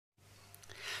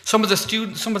Some of the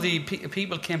students, some of the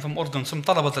people came from Urdun, some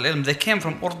Talabat al-Ilm, they came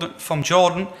from Urdun, from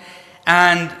Jordan,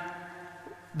 and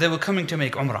they were coming to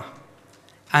make Umrah.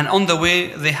 And on the way,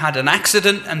 they had an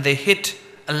accident and they hit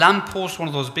a lamppost, one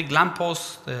of those big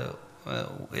lampposts, the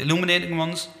illuminating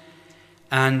ones,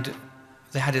 and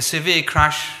they had a severe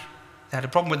crash. They had a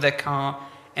problem with their car,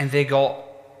 and they got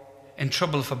in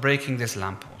trouble for breaking this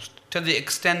lamppost, to the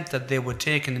extent that they were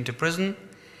taken into prison,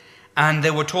 and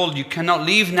they were told, you cannot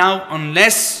leave now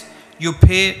unless you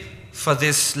pay for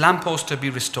this lamppost to be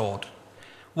restored.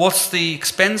 What's the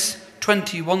expense?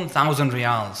 21,000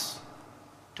 riyals.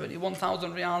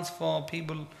 21,000 riyals for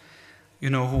people,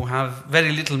 who have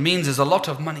very little means is a lot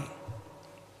of money.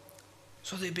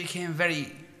 So they became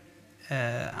very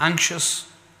anxious,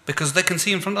 because they can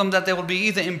see in front of them that they will be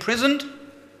either imprisoned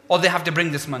or they have to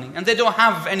bring this money. And they don't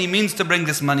have any means to bring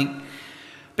this money.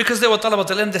 Because they were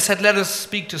Talabat al-Ilm, they said, let us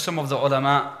speak to some of the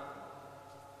ulama.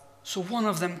 So one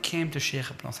of them came to Shaikh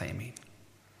Ibn Uthaymeen.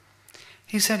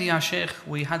 He said, Ya Shaykh,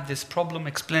 we had this problem,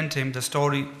 explained to him the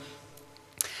story.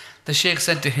 The Shaykh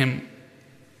said to him,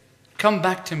 come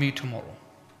back to me tomorrow.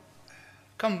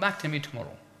 Come back to me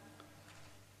tomorrow.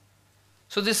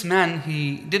 So this man,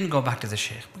 he didn't go back to the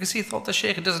Shaykh, because he thought the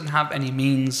Shaykh doesn't have any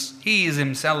means. He is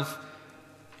himself,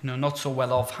 not so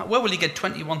well off. Where will he get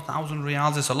 21,000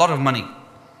 riyals? It's a lot of money.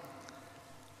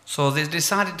 So they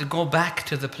decided to go back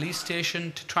to the police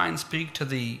station to try and speak to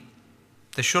the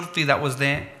shurti that was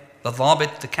there, the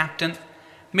dhabit, the captain.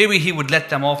 Maybe he would let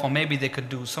them off, or maybe they could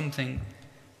do something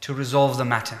to resolve the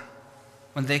matter.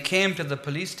 When they came to the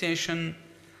police station,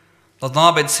 the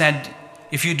dhabit said,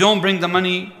 if you don't bring the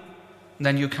money,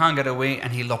 then you can't get away,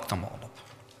 and he locked them all up.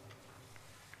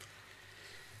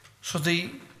 So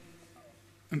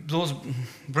those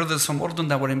brothers from Urdun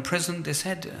that were in prison, they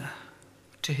said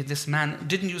to this man,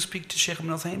 didn't you speak to Shaikh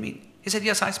Ibn Uthaymeen? He said,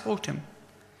 yes, I spoke to him.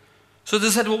 So they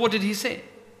said, well, what did he say?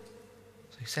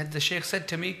 So he said, the Shaykh said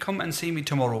to me, come and see me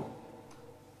tomorrow.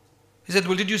 He said,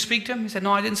 well, did you speak to him? He said,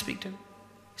 no, I didn't speak to him.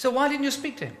 He said, why didn't you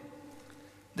speak to him?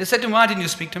 They said to him, why didn't you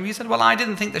speak to him? He said, well, I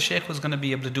didn't think the Shaykh was going to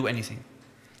be able to do anything.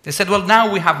 They said, well,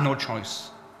 now we have no choice.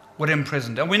 We're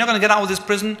imprisoned, and we're not going to get out of this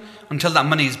prison until that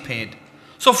money is paid.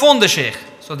 So phone the Shaykh.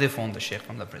 So they phoned the Shaykh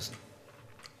from the prison.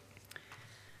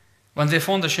 When they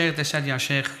phoned the Shaykh, they said, yeah,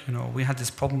 Shaykh, we had this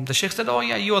problem. The Shaykh said, oh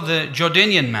yeah, you're the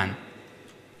Jordanian man.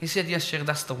 He said, yes, Shaykh,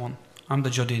 that's the one. I'm the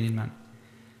Jordanian man.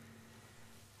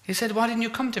 He said, why didn't you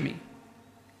come to me?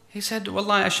 He said,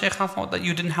 Wallahi, Shaykh, I thought that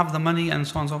you didn't have the money and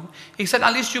so on and so forth. He said,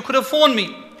 at least you could have phoned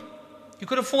me. You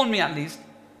could have phoned me at least.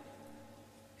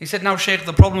 He said, now Shaykh,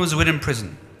 the problem is we're in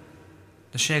prison.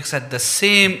 The Shaykh said, the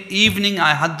same evening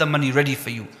I had the money ready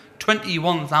for you.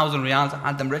 21,000 riyals, I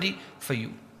had them ready for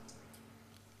you.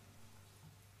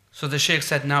 So the Shaykh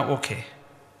said, now okay,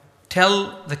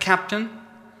 tell the captain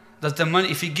that the money,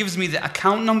 if he gives me the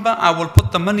account number, I will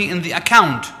put the money in the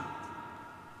account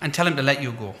and tell him to let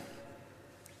you go.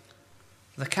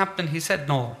 The captain, he said,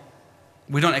 no,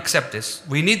 we don't accept this.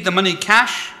 We need the money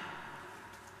cash,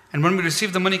 and when we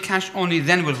receive the money cash, only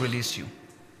then we'll release you.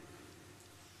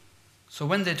 So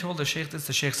when they told the Shaykh this,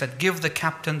 the Shaykh said, give the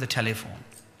captain the telephone.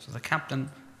 So the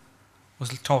captain was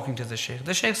talking to the Shaykh.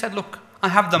 The Shaykh said, look, I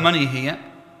have the money here.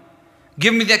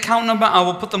 Give me the account number, I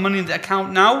will put the money in the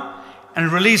account now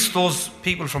and release those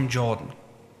people from Jordan.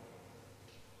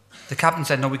 The captain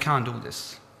said, no, we can't do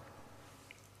this.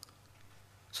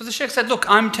 So the Shaykh said, look,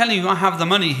 I'm telling you I have the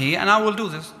money here and I will do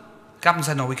this. The captain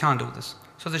said, no, we can't do this.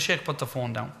 So the Shaykh put the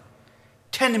phone down.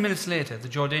 10 minutes later, the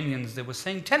Jordanians, they were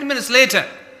saying, 10 minutes later,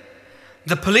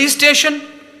 the police station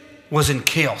was in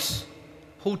chaos.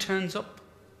 Who turns up?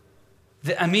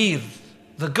 The Amir,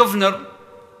 the governor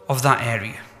of that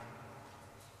area.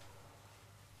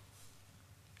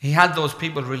 He had those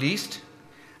people released,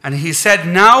 and he said,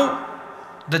 now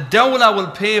the Dawla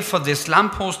will pay for this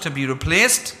lamppost to be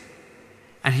replaced,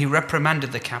 and he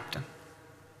reprimanded the captain.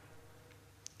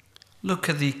 Look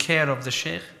at the care of the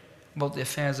Shaykh about the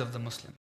affairs of the Muslim.